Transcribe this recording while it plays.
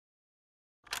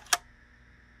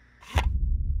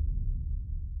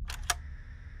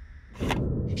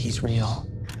He's real.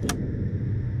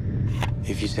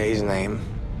 If you say his name,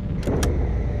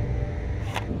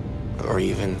 or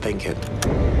even think it,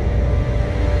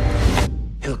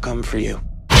 he'll come for you.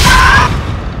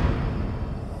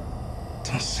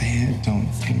 Don't say it,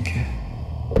 don't think it.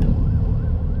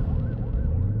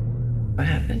 What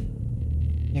happened?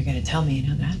 You're gonna tell me, you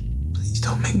know that? Please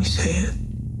don't make me say it.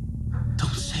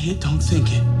 Don't say it, don't think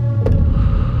it.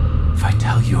 If I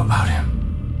tell you about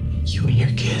him, you and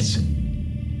your kids,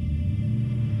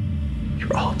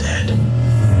 you're all dead.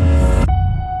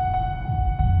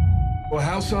 Well,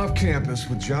 house off campus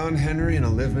with John Henry and a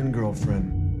live-in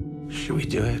girlfriend. Should we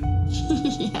do it?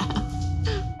 Yeah.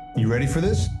 You ready for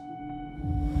this?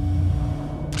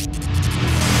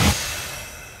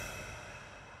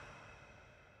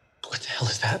 What the hell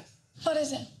is that? What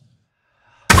is it?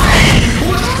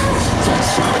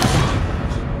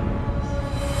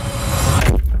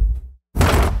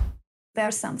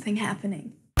 There's something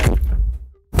happening.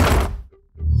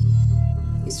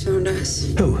 He's found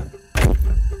us. Who?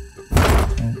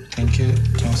 Don't think it,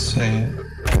 don't say it.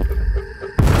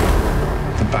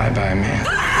 The bye-bye man.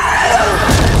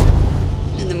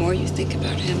 And the more you think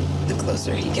about him, the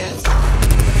closer he gets.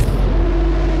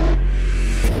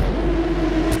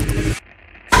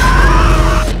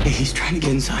 He's trying to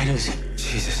get inside us.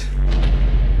 Jesus.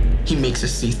 He makes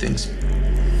us see things.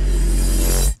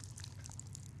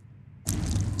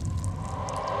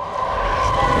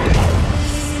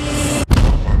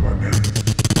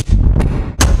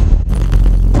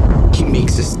 He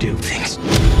makes us do things.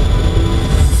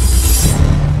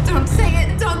 Don't say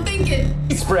it, don't think it.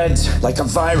 It spreads like a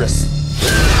virus.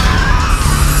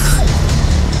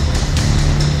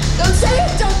 Don't say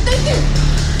it, don't think it.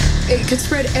 It could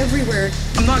spread everywhere.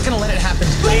 I'm not gonna let it happen.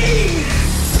 Please!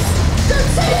 Don't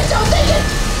say it, don't think it.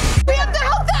 We have to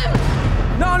help them.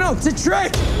 No, it's a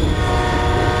trick!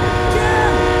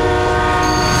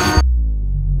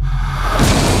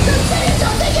 Don't say it,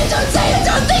 don't think it, don't say it,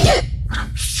 don't think it.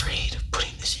 I'm afraid of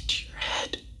putting this into your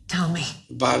head. Tell me.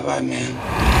 Bye-bye man.